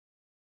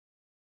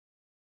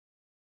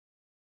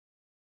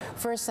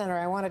First, Senator,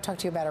 I want to talk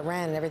to you about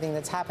Iran and everything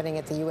that's happening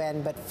at the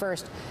UN, but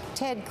first,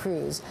 Ted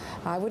Cruz.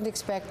 I wouldn't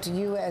expect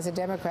you as a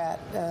Democrat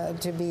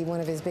to be one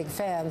of his big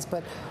fans,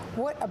 but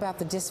what about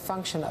the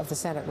dysfunction of the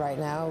Senate right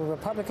now?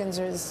 Republicans,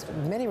 there's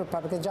many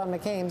Republicans, John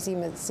McCain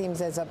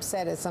seems as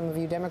upset as some of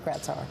you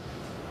Democrats are.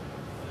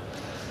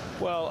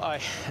 Well,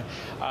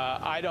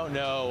 I don't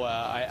know.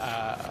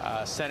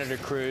 Senator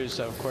Cruz,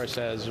 of course,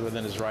 has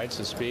within his rights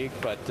to speak,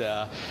 but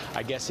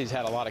I guess he's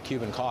had a lot of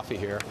Cuban coffee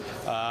here.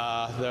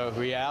 The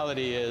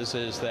reality is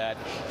that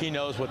he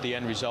knows what the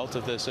end result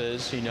of this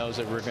is. He knows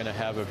that we're going to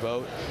have a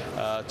vote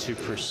to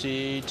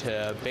proceed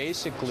to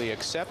basically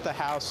accept the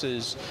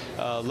House's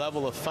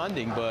level of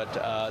funding, but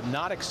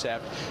not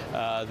accept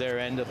their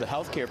end of the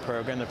health care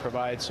program that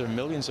provides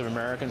millions of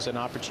Americans an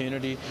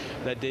opportunity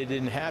that they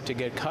didn't have to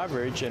get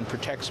coverage and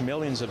protects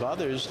millions of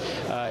others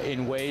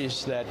in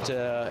ways that,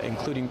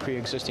 including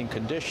pre-existing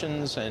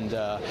conditions and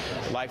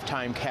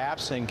lifetime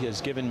caps, and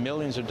has given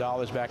millions of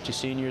dollars back to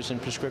seniors in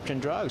prescription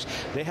drugs.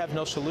 They have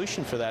no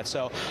solution for that.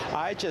 So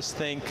I just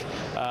think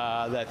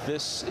that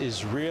this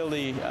is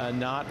really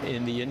not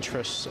in the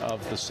interests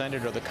of the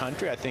Senate or the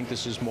country. I think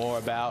this is more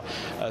about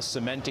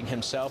cementing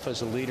himself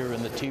as a leader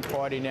in the Tea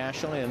Party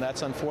nationally, and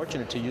that's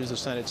unfortunate to use the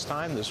Senate's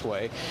time this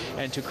way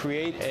and to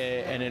create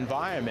an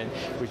environment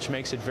which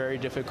makes it very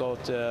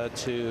difficult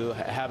to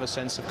have a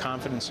sense of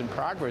confidence and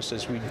progress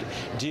as we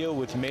deal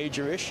with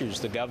major issues,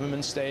 the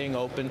government staying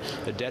open,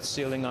 the debt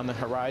ceiling on the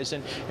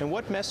horizon. And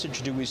what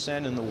message do we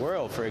send in the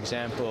world, for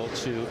example,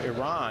 to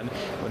Iran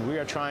when we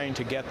are trying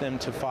to get them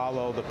to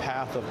follow the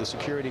path of the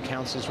Security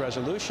Council's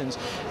resolutions?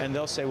 And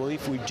they'll say, well,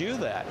 if we do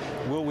that,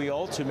 will we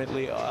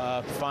ultimately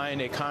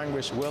find a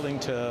Congress willing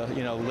to,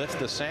 lift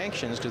the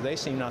sanctions, because they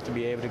seem not to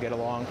be able to get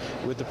along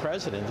with the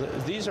president?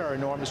 These are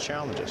enormous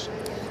challenges.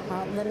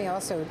 Let me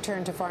also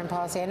turn to foreign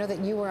policy. I know that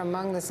you were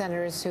among the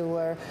senators who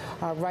were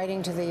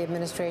writing to the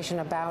administration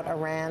about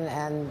Iran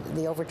and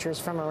the overtures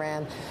from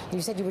Iran.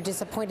 You said you were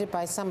disappointed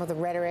by some of the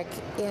rhetoric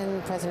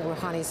in President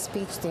Rouhani's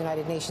speech to the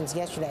United Nations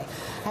yesterday.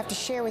 I have to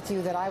share with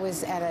you that I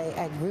was at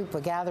a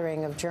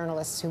gathering of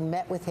journalists who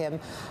met with him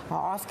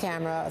off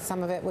camera.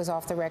 Some of it was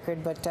off the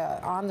record, but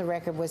on the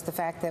record was the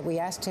fact that we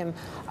asked him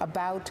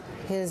about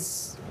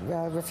his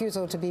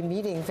refusal to be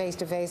meeting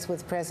face-to-face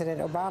with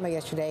President Obama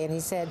yesterday, and he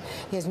said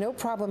he has no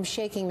problem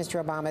shaking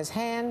Mr. Obama's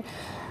hand.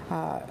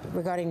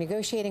 Regarding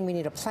negotiating, we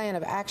need a plan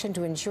of action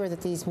to ensure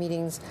that these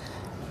meetings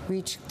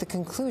reach the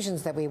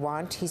conclusions that we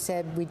want. He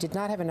said we did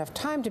not have enough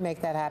time to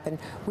make that happen.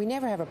 We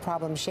never have a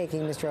problem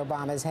shaking Mr.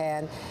 Obama's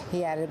hand.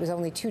 He added it was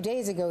only 2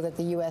 days ago that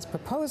the U.S.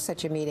 proposed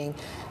such a meeting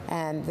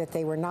and that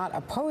they were not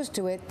opposed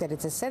to it, that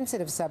it's a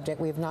sensitive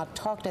subject. We have not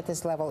talked at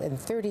this level in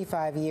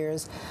 35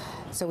 years,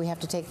 so we have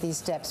to take these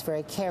steps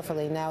very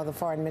carefully. Now the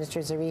Foreign Minister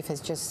Zarif has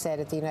just said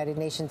at the United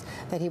Nations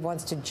that he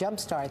wants to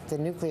jumpstart the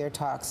nuclear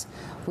talks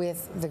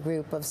with the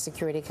group of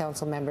Security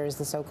Council members,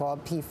 the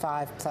so-called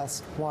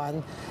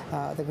P5+1,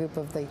 the group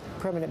of the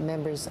permanent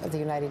members of the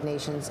United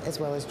Nations, as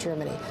well as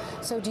Germany.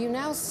 So do you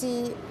now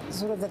see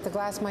sort of that the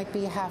glass might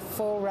be half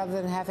full rather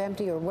than half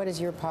empty, or what is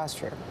your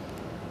posture?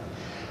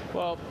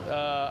 Well,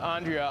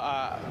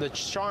 Andrea, the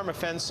charm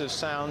offensive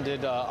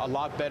sounded a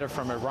lot better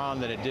from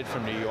Iran than it did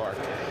from New York.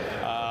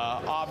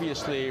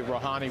 Obviously,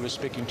 Rouhani was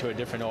speaking to a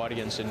different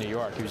audience in New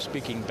York. He was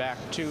speaking back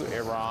to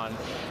Iran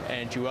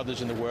and to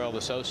others in the world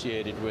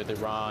associated with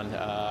Iran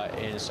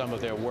in some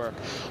of their work.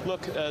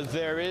 Look,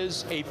 there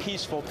is a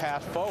peaceful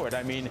path forward.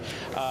 I mean,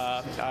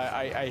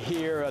 I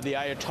hear the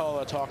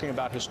Ayatollah talking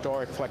about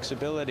historic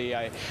flexibility.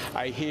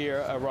 I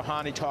hear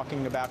Rouhani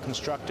talking about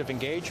constructive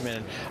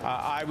engagement.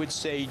 I would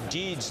say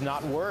deeds,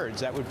 not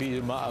words. That would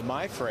be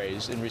my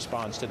phrase in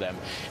response to them.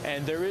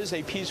 And there is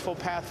a peaceful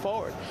path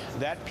forward.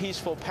 That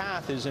peaceful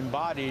path is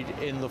embodied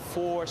in the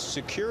 4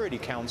 Security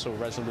Council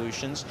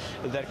resolutions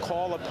that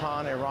call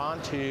upon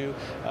Iran to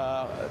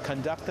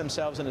conduct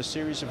themselves in a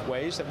series of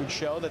ways that would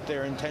show that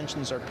their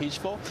intentions are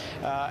peaceful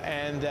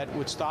and that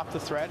would stop the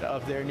threat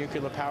of their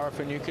nuclear power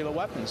for nuclear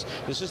weapons.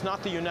 This is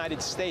not the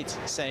United States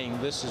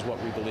saying this is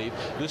what we believe.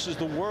 This is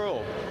the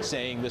world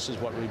saying this is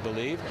what we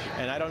believe,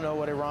 and I don't know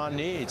what Iran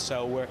needs.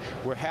 So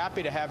we're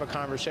happy to have a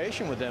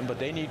conversation with them, but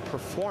they need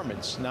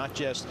performance, not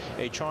just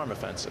a charm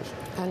offensive.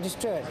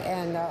 Understood.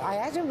 And I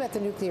asked him about the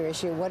nuclear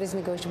issue, what is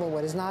negotiable,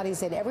 what is not. He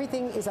said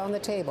everything is on the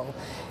table.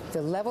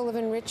 The level of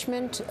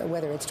enrichment,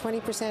 whether it's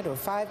 20% or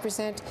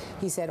 5%,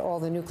 he said all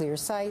the nuclear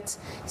sites.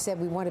 He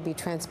said we want to be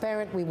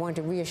transparent. We want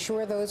to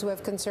reassure those who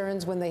have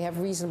concerns when they have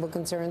reasonable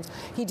concerns.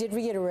 He did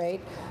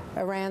reiterate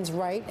Iran's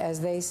right, as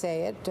they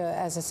say it,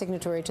 as a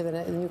signatory to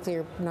the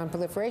Nuclear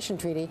Non-Proliferation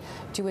Treaty,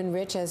 to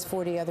enrich as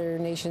 40 other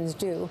nations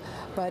do.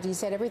 But he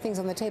said everything's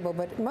on the table.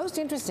 But most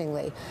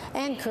interestingly,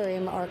 Ann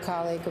Karim, our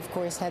colleague, of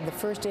course, had the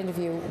first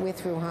interview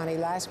with Rouhani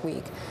last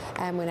week.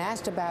 And when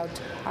asked about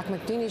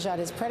Ahmadinejad,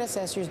 his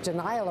predecessor's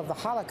denial of the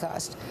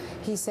Holocaust,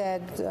 he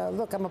said,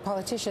 look, I'm a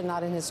politician,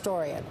 not an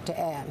historian, to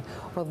Anne.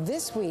 Well,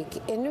 this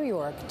week in New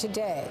York,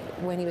 today,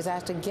 when he was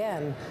asked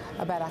again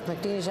about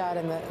Ahmadinejad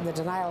and the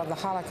denial of the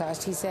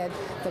Holocaust, he said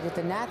that what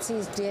the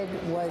Nazis did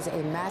was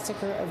a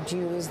massacre of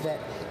Jews, that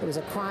it was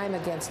a crime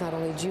against not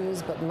only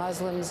Jews, but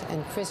Muslims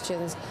and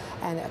Christians,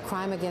 and a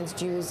crime against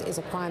Jews is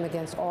a crime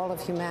against all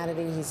of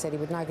humanity. He said he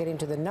would not get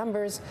into the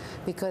numbers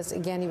because,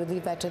 again, he would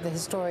leave that to the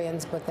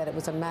historians, but that it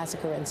was a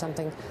massacre and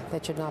something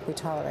that should not be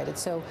tolerated.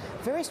 So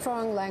very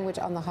strong language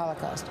on the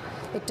Holocaust.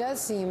 It does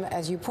seem,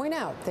 as you point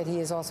out, that he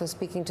is also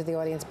speaking to the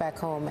audience back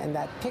home, and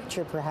that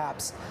picture,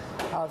 perhaps,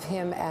 of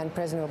him and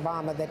President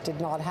Obama that did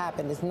not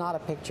happen is not a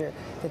picture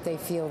that they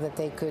feel that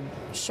they could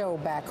show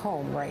back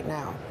home right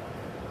now.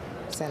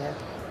 Senator.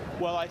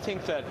 Well, I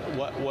think that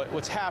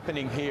what's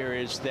happening here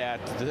is that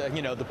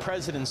the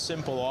president's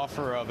simple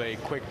offer of a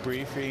quick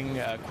briefing,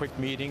 a quick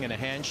meeting, and a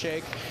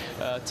handshake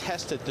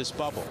tested this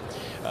bubble.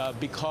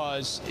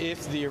 Because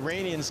if the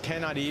Iranians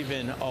cannot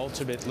even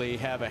ultimately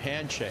have a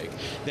handshake,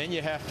 then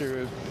you have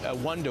to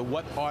wonder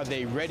what are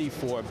they ready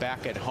for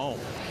back at home.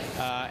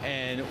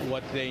 And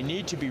what they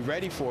need to be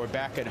ready for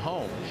back at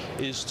home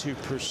is to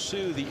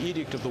pursue the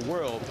Edict of the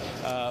World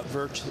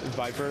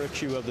by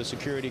virtue of the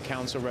Security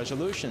Council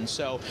resolution.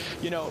 So,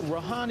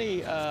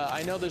 Rouhani,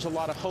 I know there's a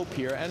lot of hope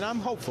here, and I'm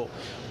hopeful.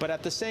 But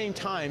at the same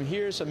time,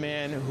 here's a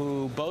man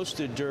who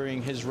boasted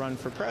during his run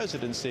for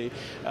presidency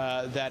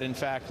that, in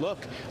fact, look,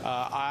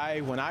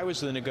 when I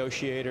was the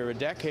negotiator a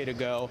decade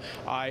ago,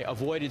 I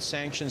avoided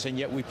sanctions, and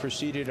yet we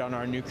proceeded on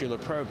our nuclear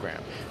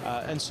program.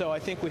 And so I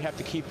think we have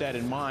to keep that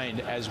in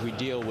mind as we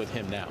deal with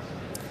him now.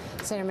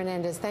 Senator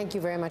Menendez, thank you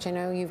very much. I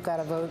know you've got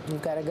to vote,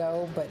 you've got to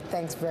go, but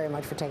thanks very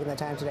much for taking the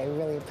time today. We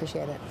really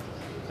appreciate it.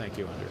 Thank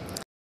you, Andrea.